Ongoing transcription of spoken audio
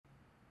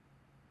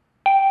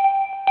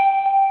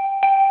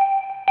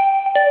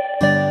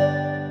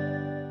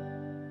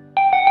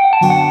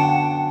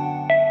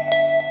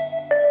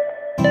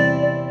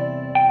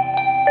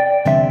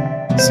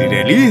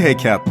Սիրելի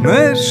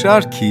հեքիաթներ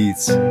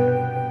շարքից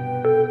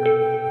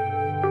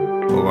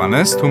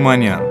Հովհաննես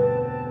Թումանյան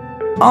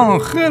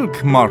Անխելք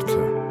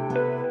մարդը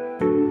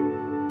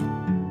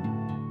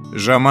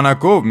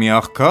Ժամանակով մի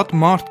աղքատ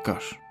մարդ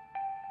կար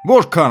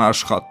Որքան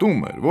աշխատում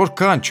էր,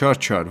 որքան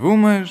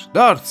չարչարվում էր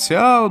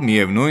Դարձյալ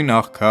միևնույն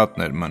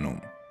աղքատն էր մնում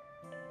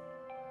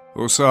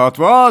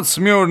Հուսահատված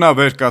մի օր նա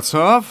վեր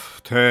կացավ,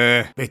 թե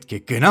պետք է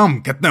գնամ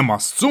գտնեմ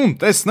Աստծուն,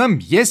 տեսնեմ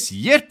ես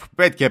երբ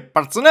պետք է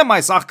պրծնեմ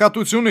այս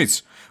աղքատությունից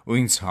ու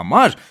ինձ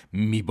համար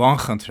մի բան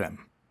խնդրեմ։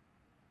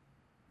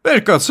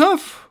 Վեր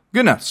կացավ,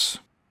 գնաց։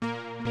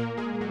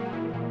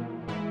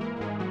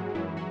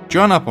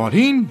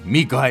 Ճանապարհին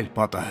մի գայլ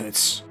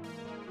պատահեց։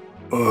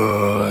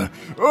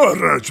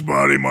 Առաջ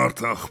բարի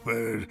մարդ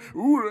ախպեր,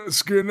 ուր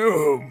ես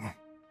գնում։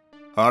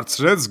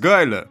 Հարցրեց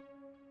գայլը։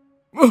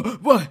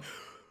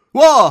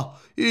 Վա,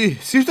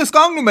 սիրտս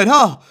կանգնում էր,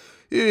 հա,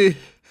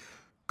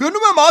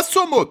 գնում եմ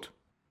Աստծո մոտ,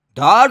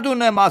 դարդ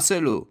ունեմ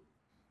ասելու,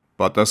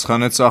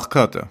 պատասխանեց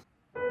աղքատը,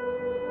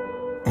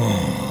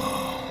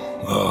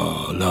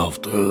 լավ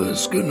տեղ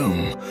ես գնում,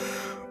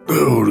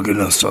 որ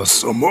գնաս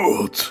Աստծո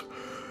մոտ,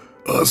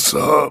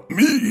 ասա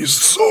մի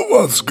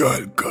սոված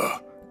գայլ կա,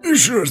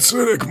 իշեր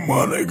ցերեկ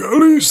ման է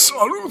գալիս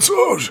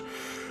սանուցոր,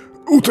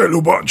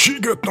 ուտելու բան չի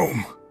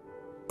գտնում,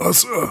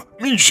 ասա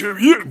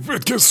մինչև երբ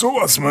պետք է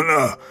սոված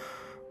մնա,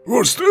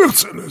 որ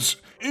ստեղծել ես,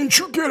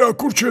 ինչու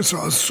կերակուր չես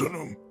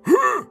հասցնում,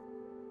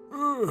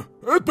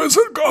 այդպես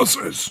էլ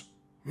կասես,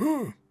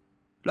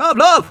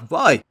 Լավ,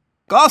 վայ,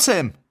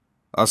 կասեմ,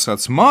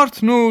 ասաց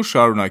մարդն ու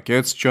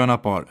շարունակեց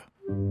ճանապարհը։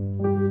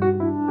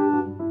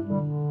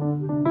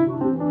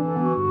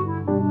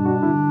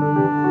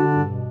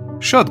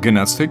 Շատ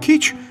գնաց թե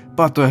քիչ,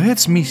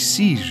 պատահեց մի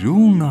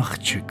սիրուն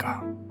աղջկա։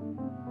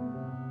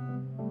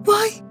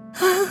 Վայ,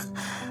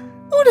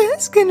 ուր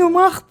ես գնում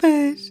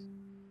ախպեր։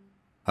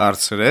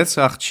 Հարցրեց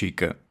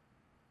աղջիկը։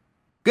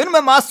 Գնում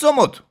եմ Աստծո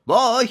մոտ,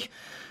 վայ,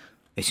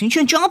 ես ինչ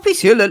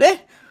ճամփիս ելել է,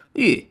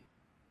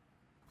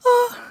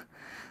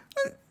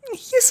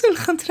 Ես էլ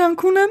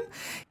խնդրանք ունեմ,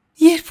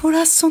 երբ որ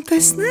Աստծուն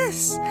տեսնես,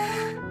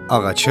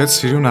 աղաչեց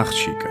սիրուն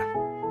աղջիկը։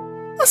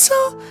 ասա,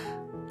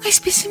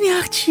 այսպիսի մի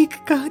աղջիկ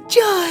կա,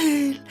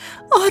 ջահել,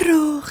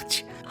 առողջ,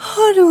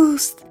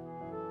 հարուստ,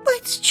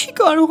 բայց չի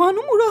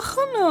կարողանում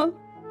ուրախանալ,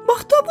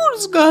 բախտավոր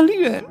զգալի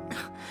են,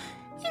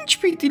 ինչ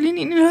պիտի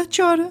լինի նրա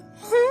ճարը,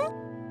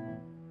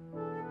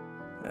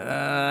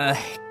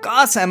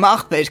 Կասեմ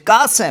ախպեր,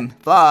 կասեմ,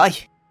 վայ,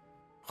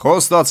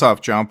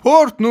 Խոստացավ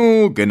ճամփորդն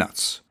ու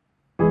գնաց։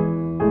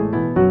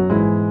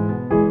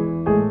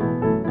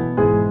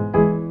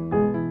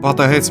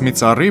 Պատահեց մի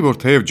ծառի, որ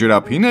թեև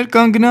ջրափին էր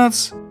կանգնած,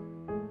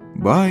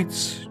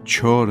 բայց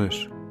չոր էր։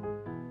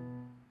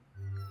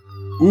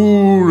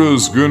 ուր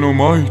ես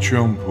գնում այ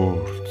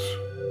ճամփորդ,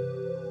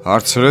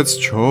 Հարցրեց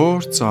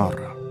չոր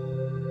ծառը։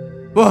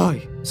 վայ,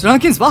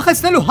 սրանք ինձ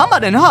վախեցնելու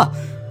համար են, հա,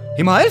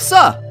 հիմա էլ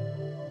սա,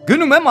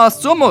 գնում եմ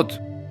Աստծո մոտ,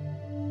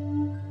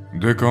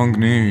 դե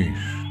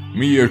կանգնիր,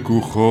 մի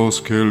երկու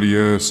խոսք էլ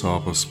ես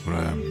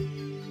ապսպրեմ,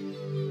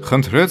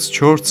 Խնդրեց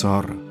չոր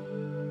ծառը։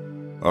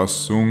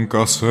 Աստծուն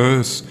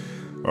կասես,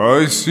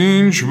 այս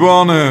ինչ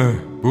բան է,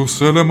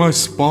 բուսել եմ այս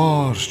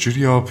պարզ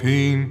ջրի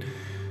ափին,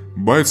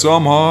 բայց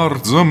ամառ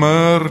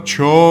ձմեռ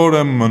չոր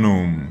եմ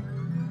մնում,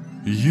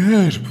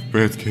 երբ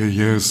պետք է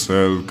ես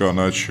էլ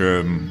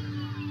կանաչեմ,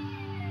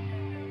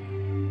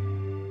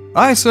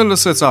 Այս էլ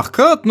լսեց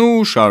աղքատն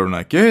ու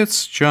շարունակեց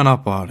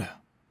ճանապարհը։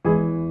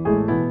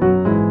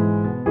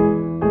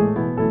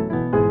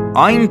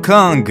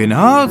 Այնքան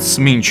գնաց,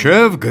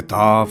 մինչև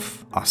գտավ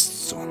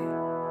Աստծուն։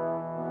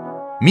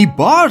 Մի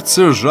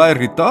բարձր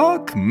ժայռի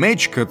տակ,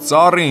 մեջքը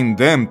ծառին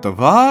դեմ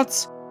տված,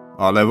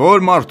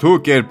 ալևոր մարդու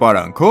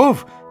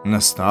կերպարանքով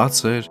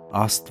նստած էր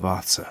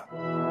Աստվածը։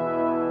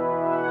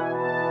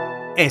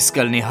 Էս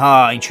կլնի, հա,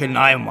 ինչ էլ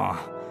նայում ա,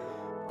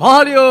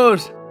 բարի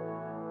օր,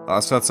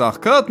 ասաց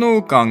աղքատն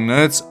ու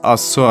կանգնեց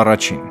Աստծո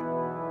առաջին։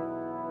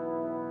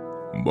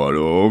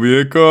 բարով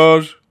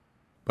եկար,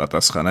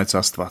 Պատասխանեց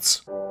Աստված։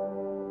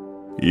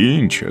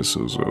 ինչ ես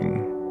ուզում,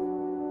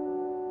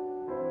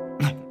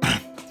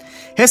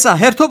 հեսա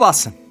հերթով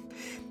ասեմ,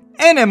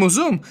 են եմ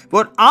ուզում,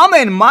 որ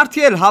ամեն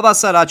մարդի էլ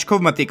հավասար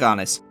աչքով մտիկ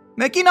անես,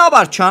 մեկին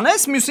ավար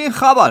չանես, մյուսին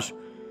խավար,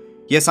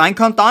 ես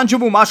այնքան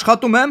տանջվում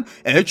աշխատում եմ,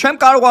 էլ չեմ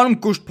կարողանում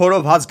կուշտ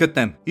փորով հաց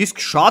գտնեմ,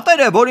 իսկ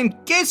շատերը, որ իմ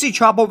կեսի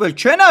չափով էլ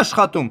չեն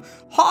աշխատում,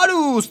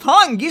 հարուստ,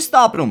 հանգիստ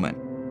ապրում են,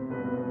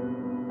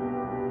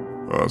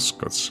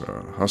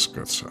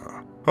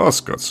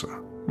 հասկացա,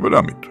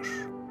 վրա մի տուր,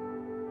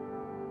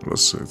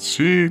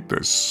 լսեցի,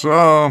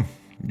 տեսա,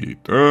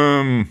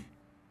 գիտեմ,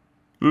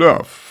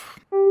 լավ,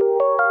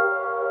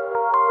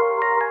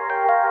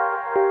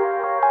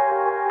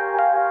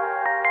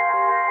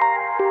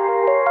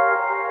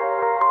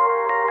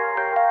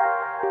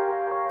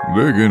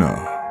 դե գնա,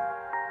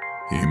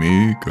 հիմի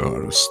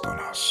կարը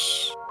ստանաս,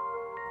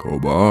 քո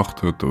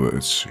բախտը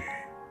տվեցի,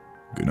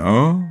 գնա,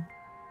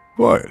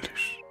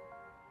 վայելիր,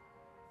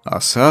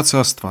 ասաց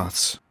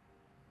Աստված։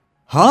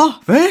 հա,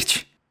 վերջ,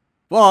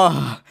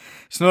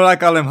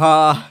 շնորհակալ եմ, հա,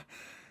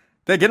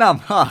 դե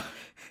գնամ, հա,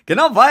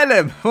 Գնամ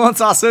վայելեմ,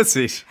 ոնց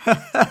ասեցիր։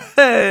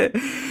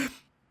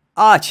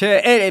 Չէ,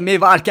 էլի մի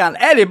վարքան,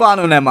 էլի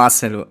բան ունեմ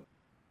ասելու։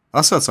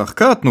 Ասաց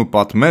աղքատն ու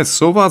պատմեց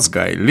սոված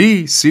գայլի,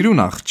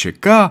 սիրուն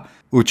աղջկա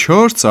ու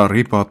 4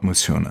 ծառի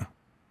պատմությունը։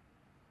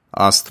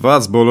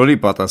 Աստված բոլորի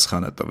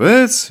պատասխանը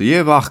տվեց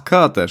եւ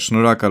աղքատը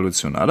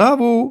շնորհակալություն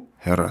արավ ու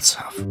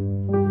հեռացավ։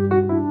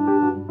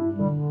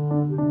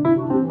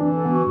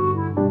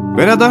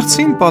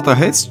 Վերադարձին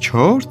պատահեց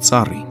 4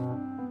 ծառին։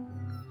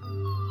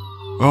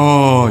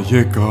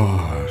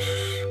 Եկար։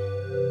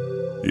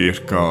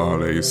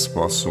 Երկար էի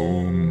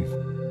սպասում,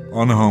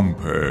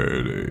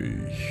 անհամբեր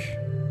էի։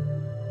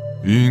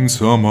 Ինձ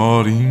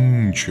համար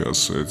ինչ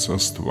ասեց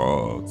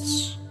Աստված։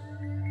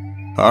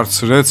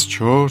 Հարցրեց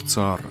 4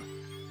 ծառը։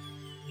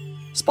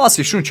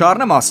 Սպասի շունչ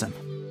առնեմ ասեմ։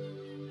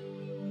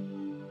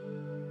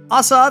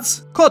 Ասաց,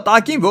 քո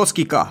տակին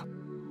ոսկի կա։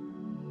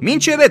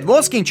 Մինչև այդ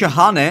ոսկին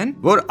չհանեն,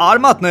 որ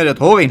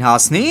արմատներդ հողին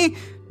հասնի,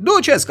 դու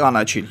չես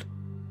կանաչիլ։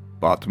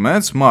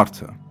 Պատմեց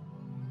մարդը։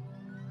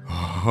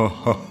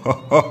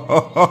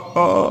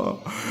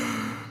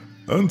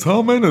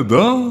 Ընդամենը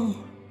դա,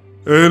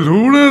 էլ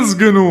ուր ես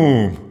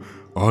գնում,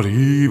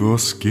 արի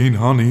ոսկին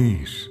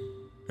հանիր,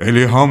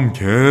 էլի համ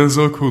քեզ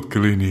օգուտ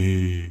կլինի,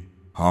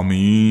 համ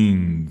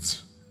ինձ,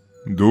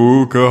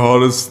 դու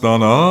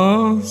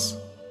կհարստանաս,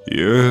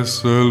 ես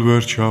էլ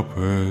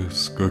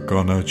վերջապես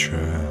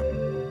կկանաչեմ։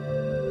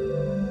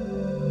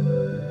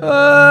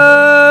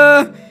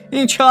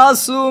 Ինչ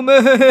ասում է։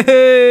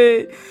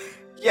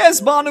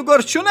 Ես բան ու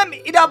գործ չունեմ,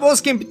 իրա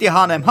ոսկին պիտի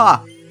հանեմ, հա։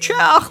 Չէ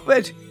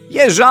ախպեր,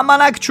 ես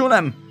ժամանակ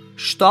չունեմ,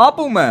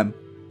 շտապում եմ։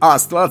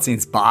 Աստված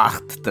ինձ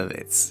բախտ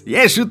տվեց։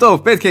 Ես շուտով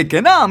պետք է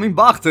գնամ, իմ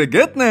բախտը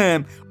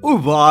գտնեմ ու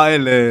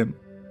վայելեմ։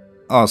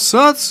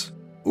 Ասաց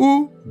ու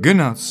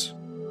գնաց։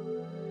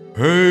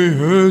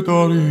 Հետ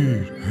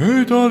արիր,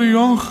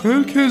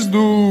 անխելք ես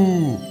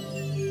դու։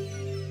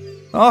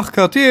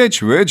 Աղքատի էջ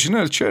վեճն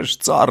էլ չէր,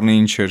 ծառն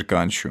ինչ էր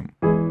կանչում։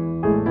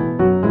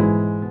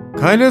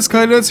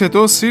 Քայլեց,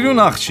 հետո սիրուն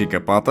աղջիկը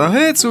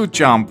պատահեց ու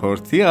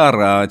ճամփորդի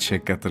առաջը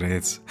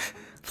կտրեց։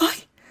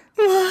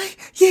 Վայ,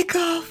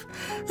 եկավ։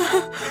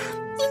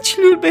 Ինչ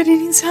լուր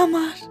բերին ինձ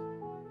համար։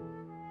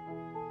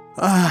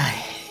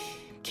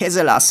 Քեզ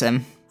էլ ասեմ,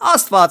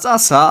 Աստված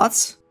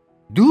ասաց,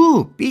 դու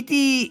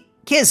պիտի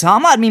քեզ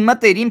համար մի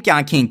մտերիմ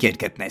կյանքի ընկեր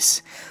գտնես։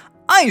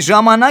 Այն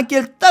ժամանակ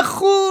էլ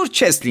տխուր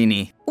չես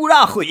լինի,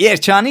 ուրախ ու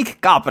երջանիկ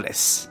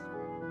կապրես։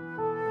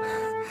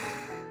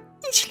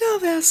 Ինչ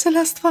լավ է ասել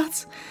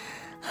Աստված։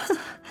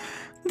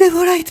 Դե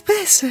որ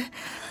այդպես է,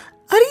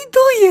 արի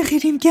դու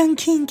եղիր իմ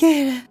կյանքի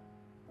ընկերը։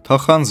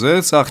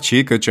 Թախանձեց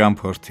աղջիկը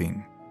ճամփորդին։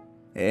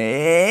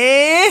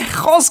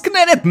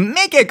 Խոսքներդ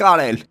մեկ է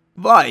կարել։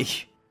 Վայ,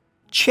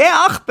 չէ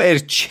ախպեր,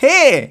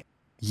 չէ։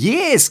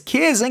 Ես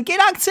քեզ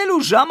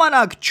ընկերակցելու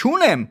ժամանակ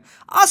չունեմ։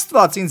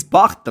 Աստված ինձ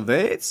բախտ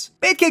տվեց։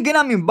 Պետք է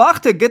գնամ իմ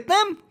բախտը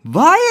գտնեմ,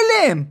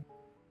 վայելեմ։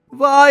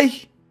 Վայ,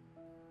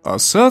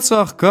 ասաց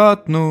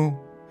աղքատն ու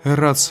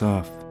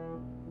հեռացավ։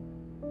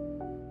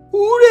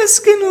 Ուր ես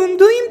գնում,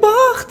 դու իմ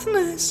բախտն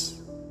ես։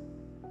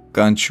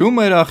 Կանչում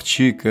էր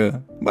աղջիկը,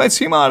 բայց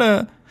հիմարը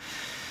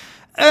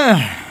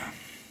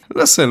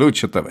լսելու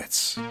չտվեց։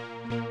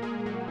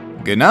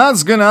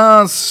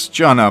 Գնաց,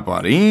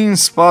 ճանապարհին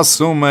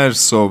սպասում էր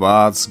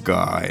սոված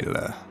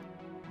գայլը։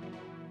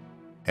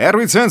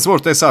 Հեռվից հենց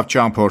որ տեսավ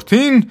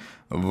ճամփորդին,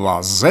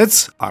 վազեց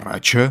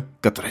առաջը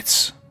կտրեց։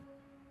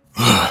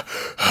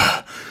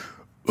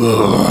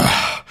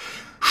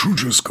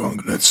 Շուրջս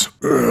կանգնեց,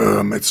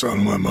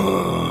 մեծանում եմ,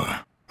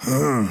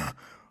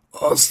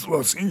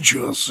 Աստված ինչ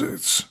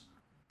ասեց։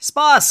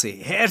 Սպասի,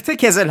 հերթը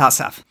քեզ էլ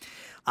հասավ։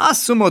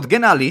 Աստծու մոտ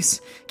գնալիս,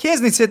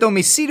 քեզնից հետո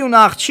մի սիրուն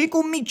աղջիկ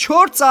ու մի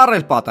 4 ծառ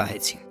էլ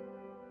պատահեցին։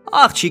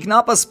 Աղջիկն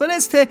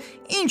ապսպրեց, թե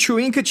ինչու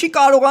ինքը չի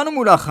կարողանում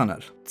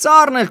ուրախանալ։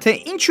 Ծառն էլ թե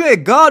ինչու է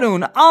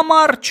գարուն,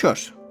 ամառ չոր։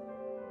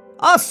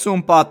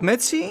 Աստծուն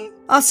պատմեցի,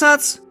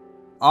 ասաց.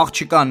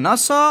 Աղջկանն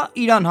ասա,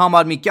 իրան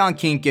համար մի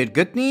կյանքի ընկեր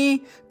գտնի,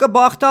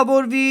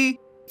 կբախտավորվի։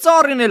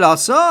 Ծառին էլ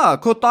ասա,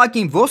 քո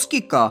տակին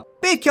ոսկի կա,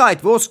 պետք է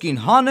այդ ոսկին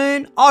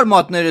հանեն,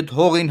 արմատներդ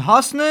հողին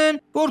հասնեն,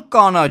 որ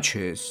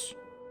կանաչես։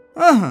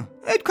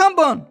 Այդքան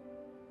բան։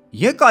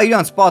 Եկա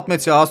իրանց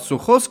պատմեցի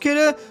Աստծու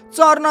խոսքերը,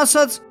 ծառն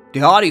ասաց.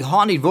 դե արի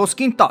հանիր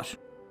ոսկին տար։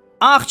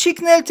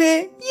 Աղջիկն էլ թե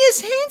ես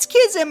հենց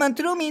քեզ եմ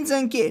ընտրում ինձ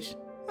ընկեր։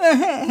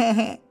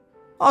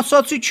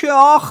 Ասացի չէ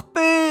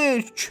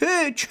ախպեր,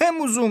 չեմ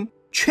ուզում,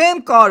 չեմ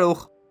կարող։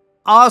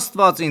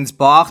 Աստված ինձ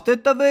բախտ է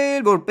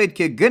տվել, որ պետք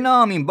է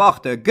գնամ իմ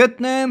բախտը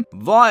գտնեմ,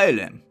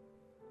 վայելեմ։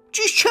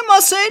 Ճիշտ չեմ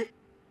ասել։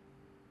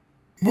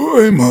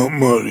 Բայ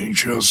մամար ինչ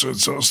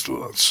ասեց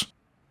Աստված։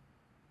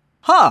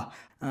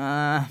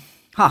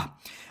 Հա,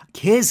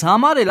 քեզ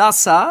համար էլ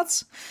ասաց,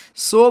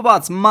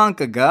 սոված ման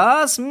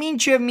կգաս,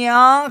 մինչև մի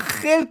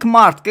անխելք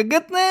մարդ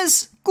կգտնես,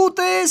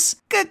 կուտես,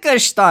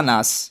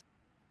 կկշտանաս։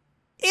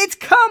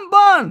 Այդքան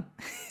բան,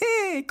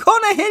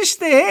 քոնը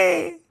հեշտ է,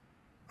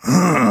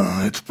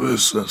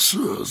 Այդպես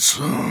ասաց,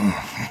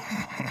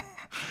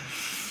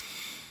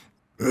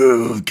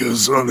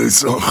 Քեզանից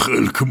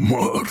անխելք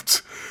մարդ,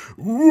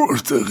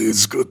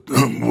 Որտեղից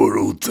գտնեմ, որ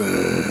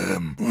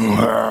ուտեմ։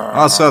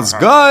 Ասաց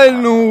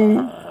գայլն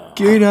ու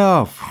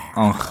կերավ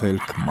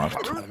անխելք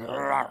մարդու։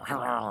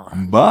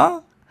 Բա,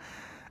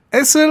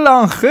 էս էլ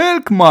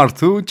անխելք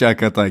մարդու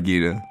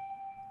ճակատագիրը։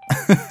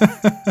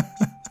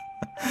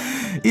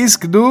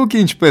 Իսկ դուք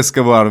ինչպես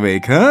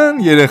կվարվեիք,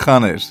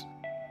 երեխաներ։